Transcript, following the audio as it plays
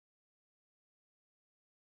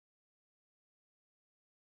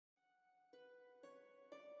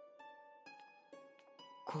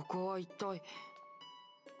ここは一体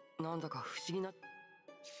なんだか不思議な。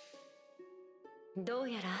どう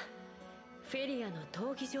やらフェリアの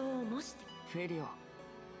闘技場を模して。フェリア。は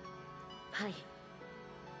い、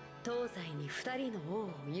東西に2人の王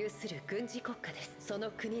を有する軍事国家です。その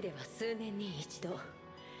国では数年に一度、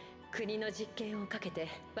国の実権をかけて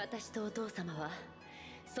私とお父様は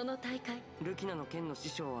その大会。ルキナの剣の師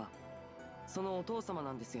匠はそのお父様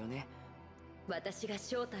なんですよね。私が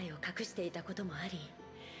正体を隠していたこともあり、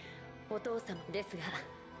お父様ですが、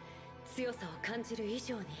強さを感じる以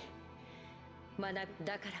上に学び、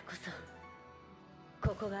だからこそ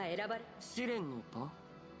ここが選ばれ。試練の場。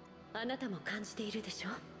あなたも感じているでしょ。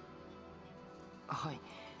はい、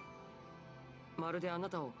まるであな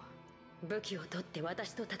たを。武器を取って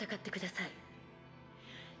私と戦ってください。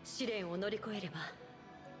試練を乗り越えれば、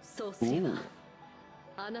そうすれば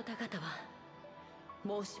あなた方は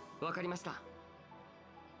もうわかりました。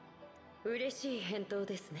嬉しい返答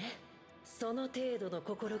ですね。その程度の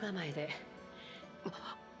心構えで。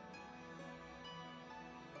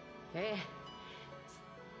え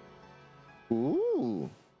え。Ooh.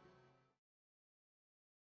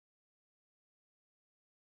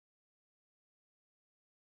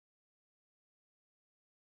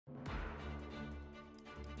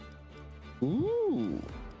 Ooh.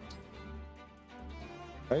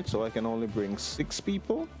 Right, so I can only bring 6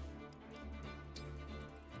 people.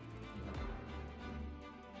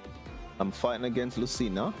 I'm fighting against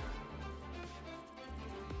Lucina.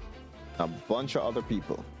 A bunch of other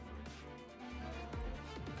people.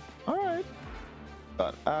 Alright.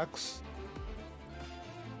 Got axe.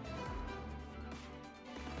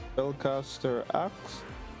 Spellcaster axe.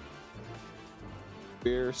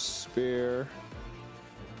 Spear.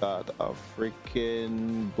 Got a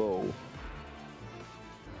freaking bow.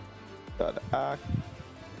 Got axe.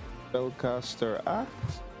 Spellcaster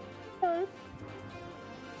axe. Alright.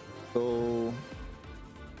 So,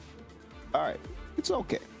 alright, it's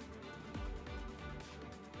okay.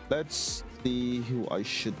 Let's see who I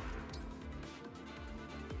should.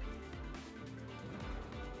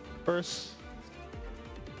 First,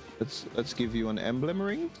 let's give you an emblem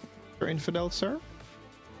ring for infidel, sir.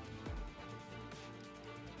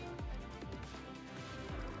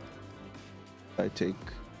 I take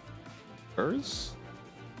hers.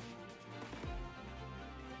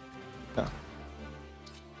 Yeah.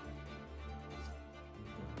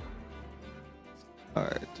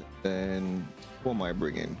 Alright, then who am I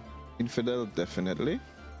bringing? Infidel, definitely.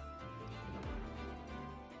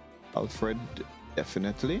 Alfred,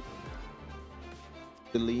 definitely.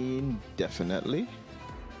 Celine, definitely.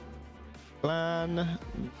 Clan,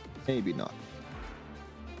 maybe not.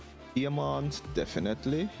 Diamond,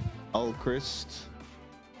 definitely. Alchrist.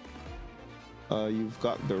 You've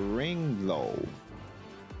got the ring though.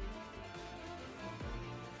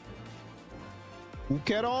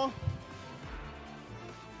 Ukero?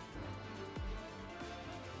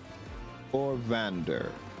 Or Vander?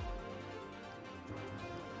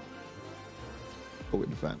 Go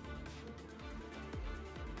with Van.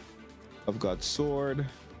 I've got sword,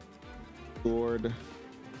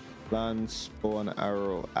 lance, bow and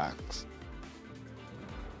arrow, axe.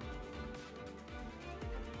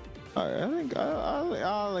 Alright, I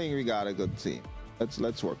think we got a good team.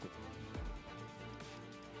 Let's work with it.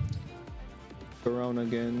 Go around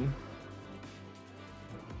again.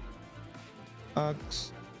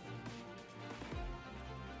 Axe.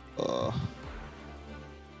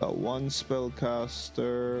 Got 1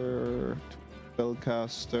 spellcaster, 2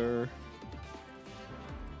 spellcaster.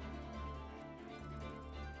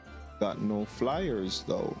 Got no flyers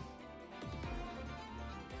though.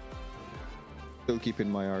 Still keeping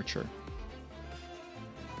my archer.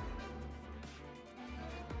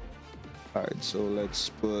 Alright, so let's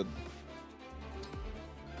put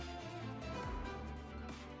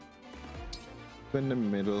in the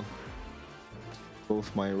middle.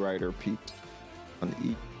 Both my rider peak on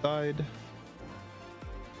each side.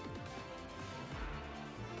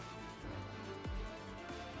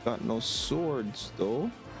 Got no swords though.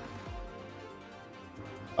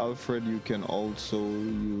 Alfred, you can also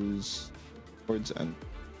use swords and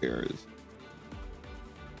spears.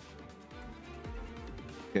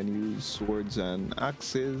 You can use swords and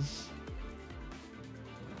axes.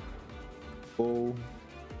 Oh,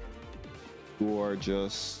 you are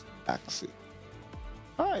just axes.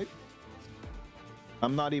 Alright.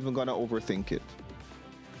 I'm not even gonna overthink it.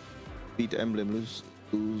 Beat Emblem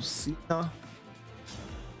Lucina.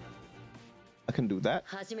 I can do that.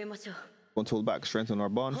 Don't hold back. Strengthen our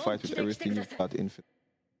bond. Fight with everything you've got. Infinite.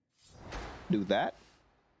 Do that.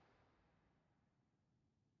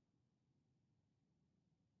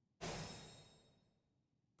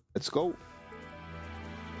 Let's go.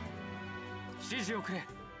 指示をくれ。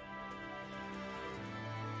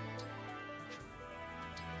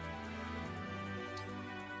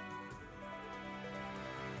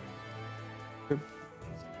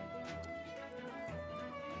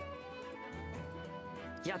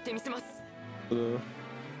 やってみせます。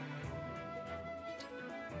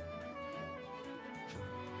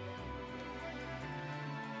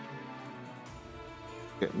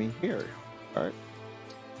 Get me here. All right.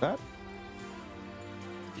 That.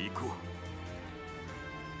 行こ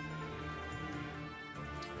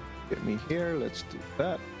Get me here. Let's do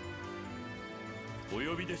that. う。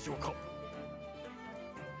お呼びでしょうか。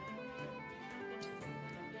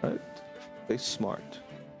 All right. Play smart.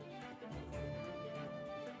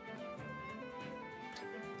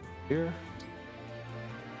 Here.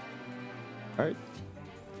 All right.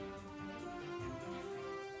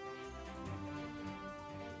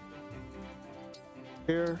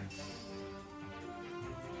 Here.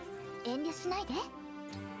 遠慮しないで。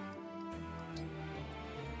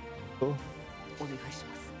 Oh. お願いし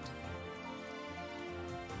ます。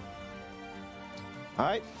 All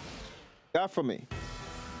right. Got for me.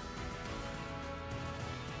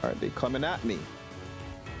 All right, they coming at me.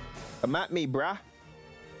 Come at me, brah.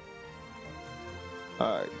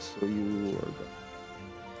 All right, so you are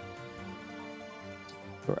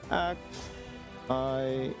your act.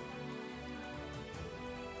 I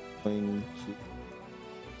going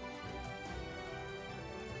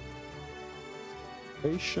to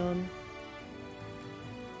station.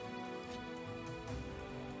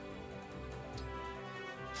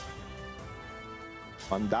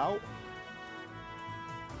 Find out.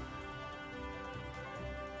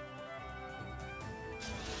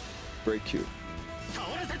 Break you. 倒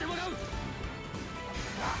らせてもらう。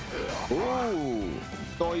 Ooh,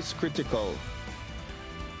 noise critical.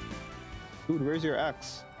 Dude, where's your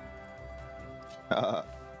axe?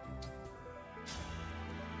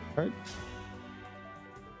 Right.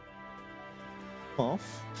 Off.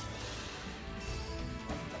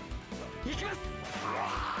 行きます。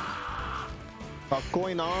 What's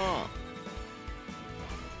going on?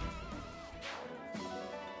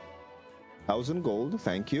 1,000 gold,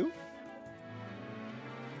 thank you.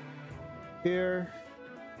 Here.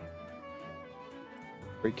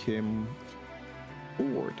 Break him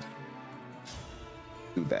forward.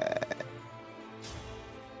 Do that.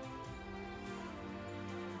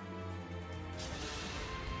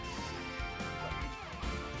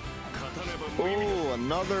 Oh,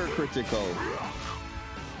 another critical.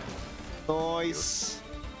 Nice.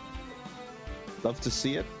 Love to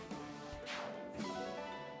see it.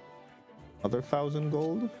 Another 1,000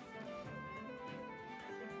 gold.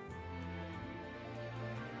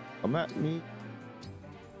 Come at me.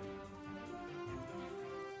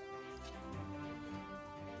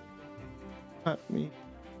 At me.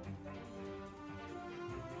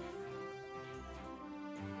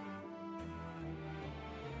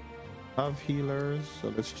 Have healers,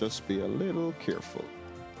 so let's just be a little careful.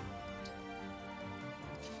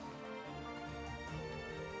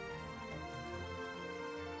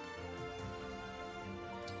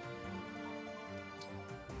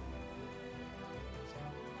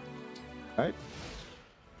 Alright.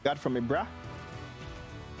 Got from me, brah.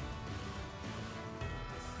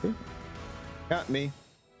 Okay. Got me.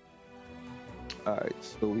 Alright,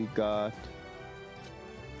 so we got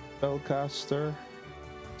Spellcaster.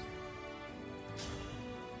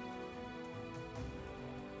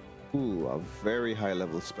 Ooh, a very high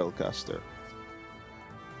level Spellcaster.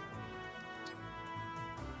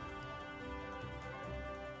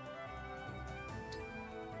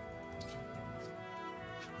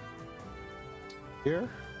 Here.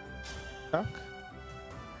 Attack.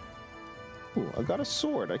 Ooh, I got a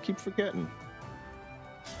sword. I keep forgetting.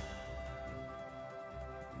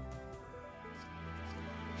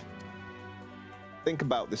 Think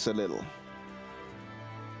about this a little.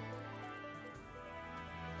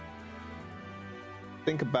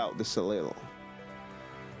 Think about this a little.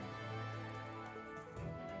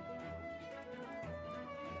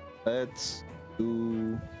 Let's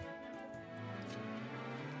do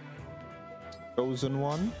Chosen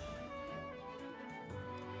One.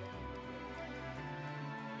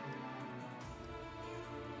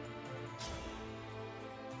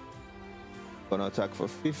 Gonna attack for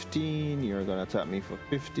 15. You're gonna attack me for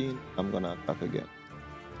 15. I'm gonna attack again.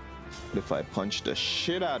 But if I punch the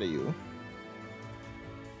shit out of you,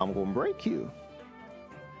 I'm gonna break you.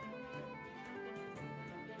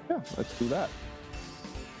 Yeah, let's do that.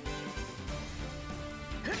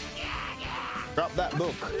 Drop that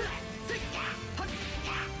book.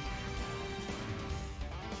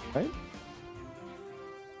 Right?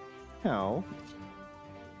 Now,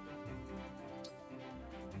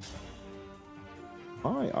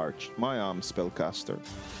 my spellcaster.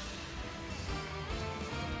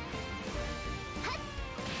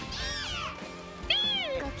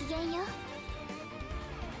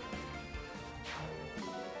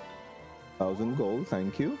 $1,000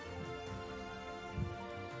 thank you.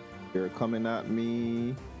 You're coming at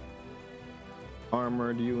me.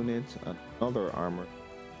 Armored unit, another armor.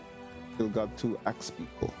 Still got 2 axe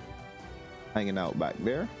people hanging out back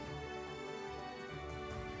there.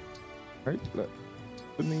 Right, let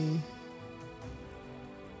me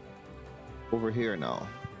over here now.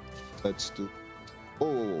 Let's do.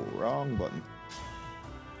 Oh, wrong button.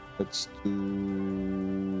 Let's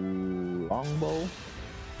do longbow.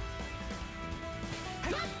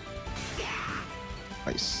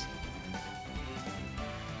 Nice.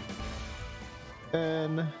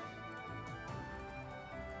 And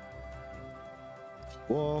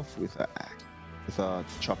wolf with a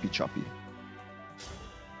choppy.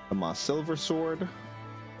 And my silver sword.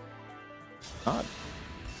 Not.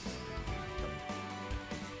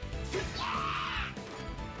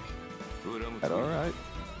 That all right.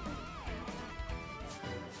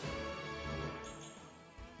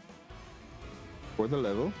 For the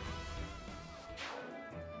level.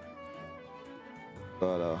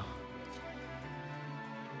 Got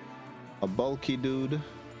a bulky dude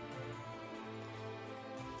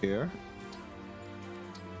here.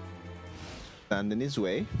 Stand in his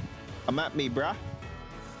way. Come at me, bruh.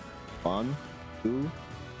 1, 2,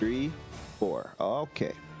 3, 4.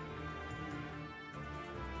 Okay.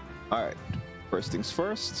 Alright. First things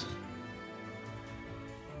first.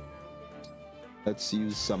 Let's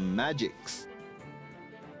use some magics.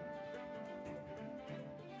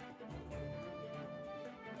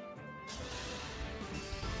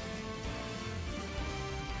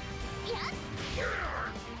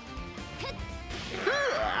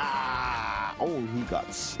 Oh, he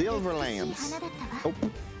got silver lance. Nope.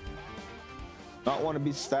 Not want to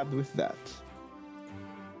be stabbed with that.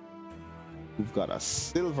 We've got a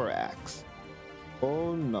silver axe.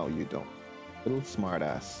 Oh no, you don't. Little smart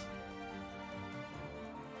ass.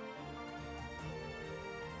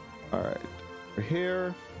 All right, we're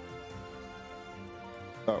here.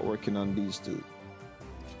 Start working on these two.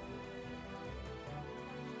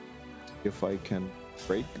 If I can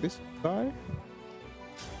break this guy.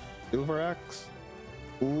 Silver axe.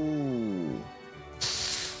 Ooh.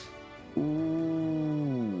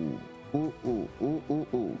 Ooh. Ooh, ooh, ooh, ooh,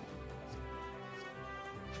 ooh.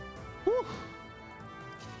 Woo.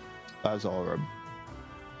 Guys are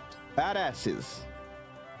badasses.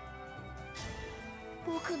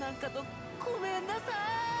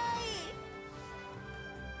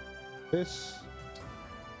 This.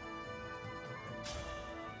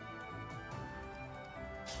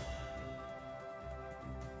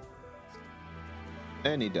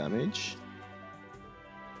 Any damage.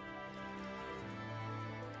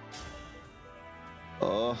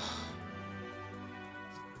 Oh.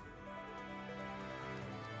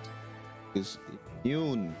 Is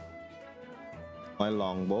immune. My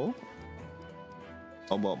longbow.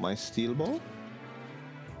 How about my steel bow?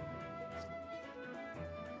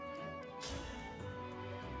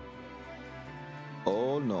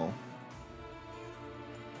 Oh no.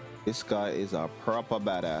 This guy is a proper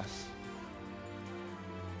badass.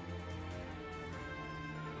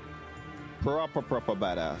 Proper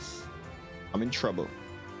badass. I'm in trouble.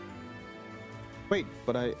 Wait,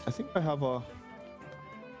 but I think I have a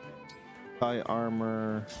high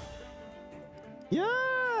armor.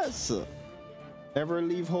 Yes! Never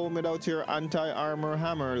leave home without your anti-armor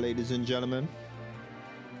hammer, ladies and gentlemen.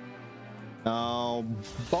 Now,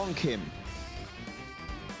 bonk him.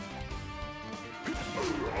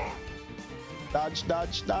 Dodge,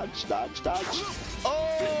 dodge, dodge, dodge, dodge.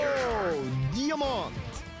 Oh, diamond!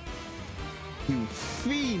 You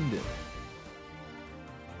fiend!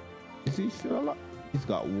 Is he still alive? He's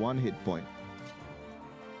got 1 hit point.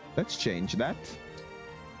 Let's change that.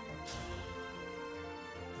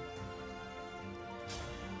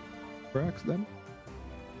 Silver axe then.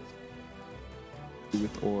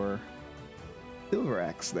 With or silver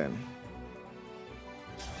axe then.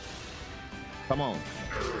 Come on.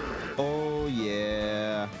 Oh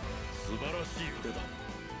yeah.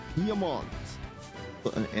 Diamond.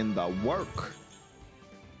 Putting in the work.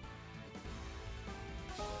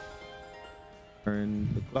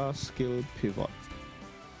 Turn the glass skill pivot.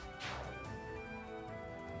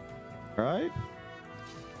 Alright.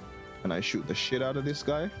 Can I shoot the shit out of this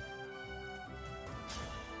guy?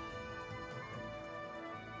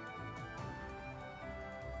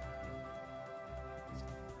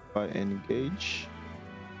 If I engage.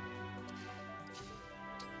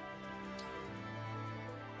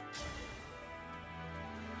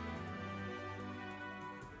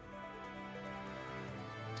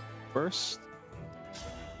 first.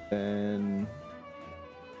 Then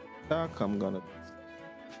attack, I'm gonna.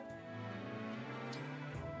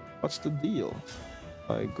 What's the deal?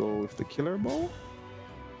 I go with the killer bow.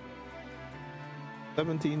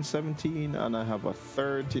 17, and I have a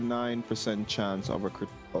 39% chance of a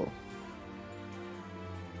critical.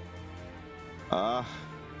 Alright,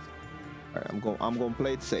 I'm gonna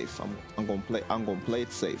play it safe. I'm gonna play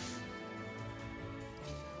it safe.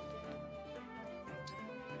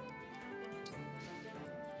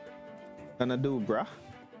 Gonna do, bruh.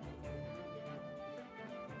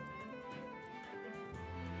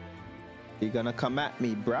 You gonna come at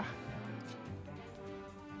me, bruh?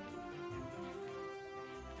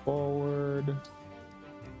 Forward.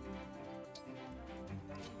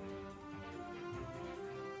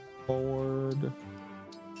 Forward.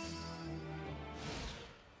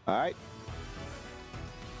 All right.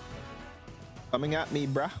 Coming at me,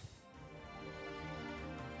 bruh.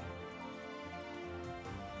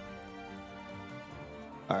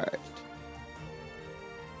 All right.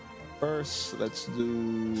 First, let's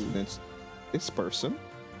do this person.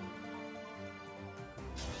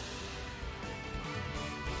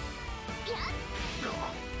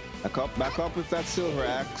 Back up with that silver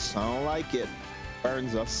axe. I don't like it.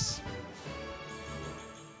 Burns us.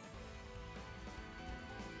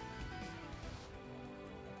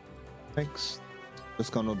 Next,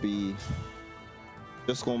 just gonna be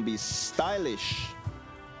stylish.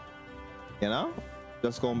 You know?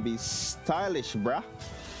 Just gonna be stylish, bruh.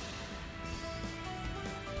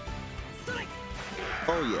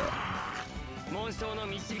 Oh yeah.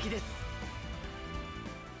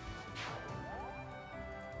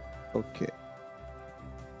 Okay.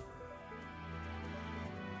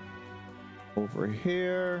 Over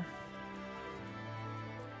here.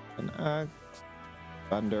 An axe.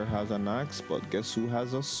 Thunder has an axe, but guess who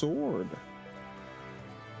has a sword?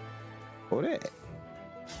 Oh, there.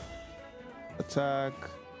 Attack.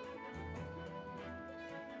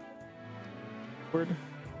 Sword.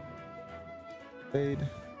 Blade.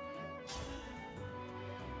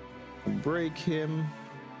 Break him.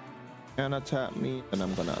 And attack me, and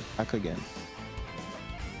I'm gonna attack again.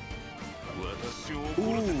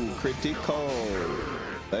 Ooh, critical.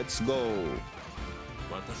 Let's go.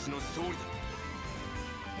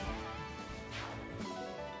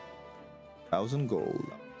 1,000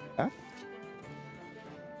 gold. Huh?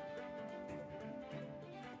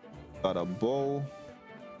 Got a bow.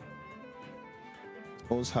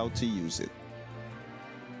 Knows how to use it.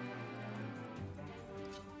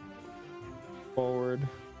 Forward.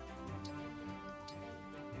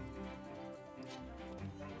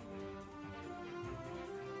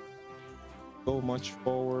 So much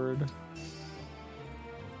forward.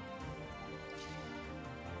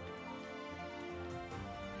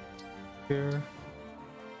 Here.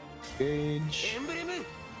 Engage. Emblem,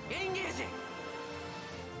 engage.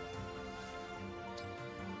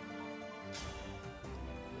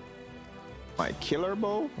 My killer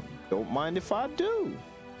bow? Don't mind if I do.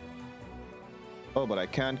 Oh, but I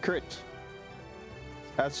can't crit.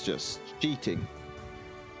 That's just cheating.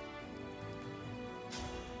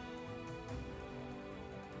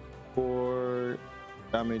 Four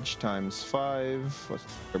damage times 5. What's the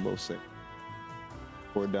turbo say?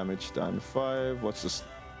 4 damage times 5. What's this?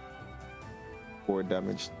 4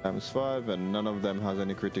 damage times 5, and none of them has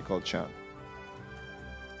any critical chance.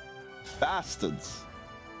 Bastards!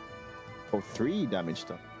 Oh, 3 damage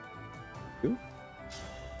times 2.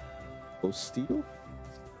 Go steal.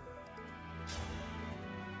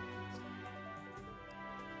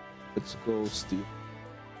 Let's go steal.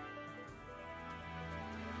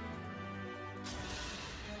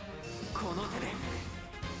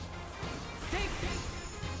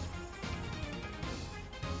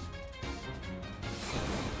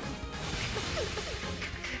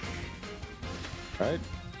 Right.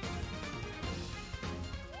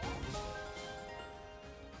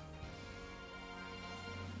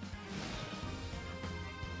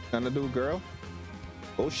 Gonna do, girl.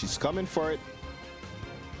 Oh, she's coming for it.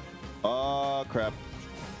 Oh crap.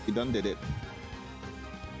 He done did it.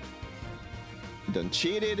 He done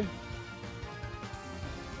cheated.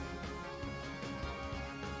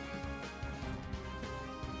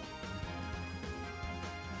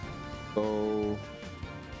 So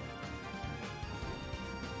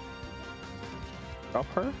drop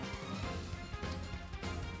her.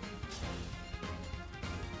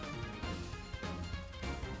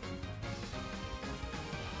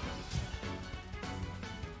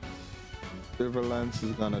 Silver Lance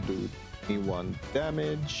is gonna do me 1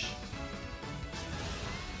 damage.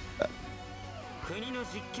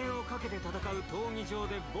 実刑をかけて戦う闘技場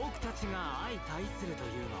で僕たちが相対するとい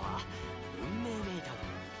うのは運命めいた。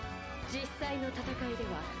実際の戦いでは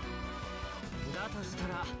だとした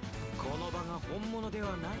らこの場が本物で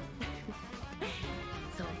はない。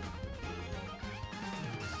そう。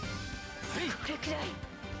これくらい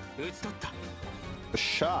撃ち取った。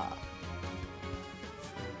Shot.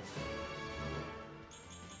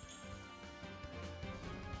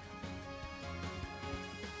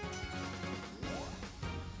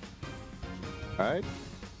 All right.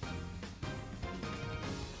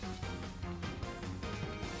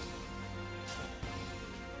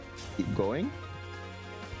 Keep going.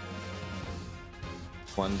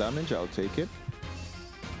 1 damage, I'll take it.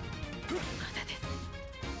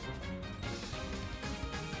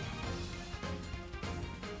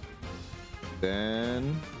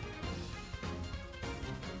 Then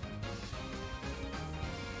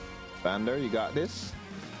Vander, you got this.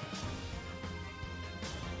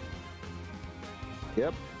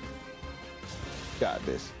 Yep. Got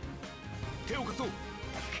this. 手を貸そう。こ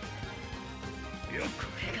れ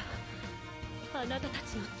があなたた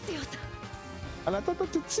ちの強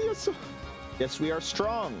さ。 Yes, we are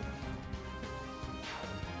strong.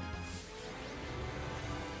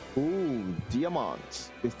 Ooh,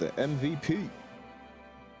 Diamant is the MVP.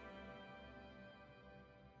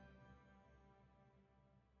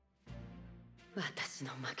 私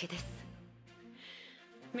の負けです。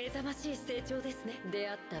目覚ましい成長ですね。出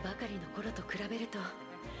会ったばかりの頃と比べると。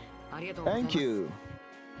ありがとうございます。 Thank you.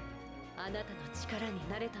 あなたの力に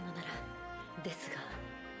なれたのなら。ですが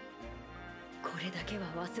これだけは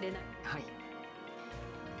忘れない。はい。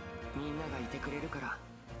みんながいてくれるから。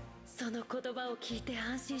その言葉を聞いて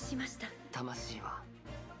安心しました。魂は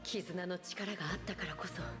絆の力があったからこ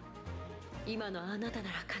そ今のあなたな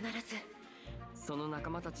ら必ず。その仲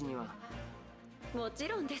間たちにはもち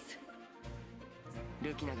ろんです。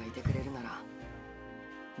ルキナがいてくれるならはい、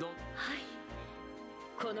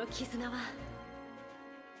この絆は。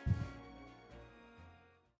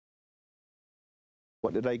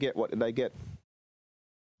 What did I get? What did I get?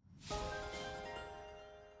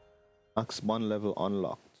 Max 1 level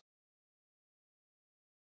unlocked.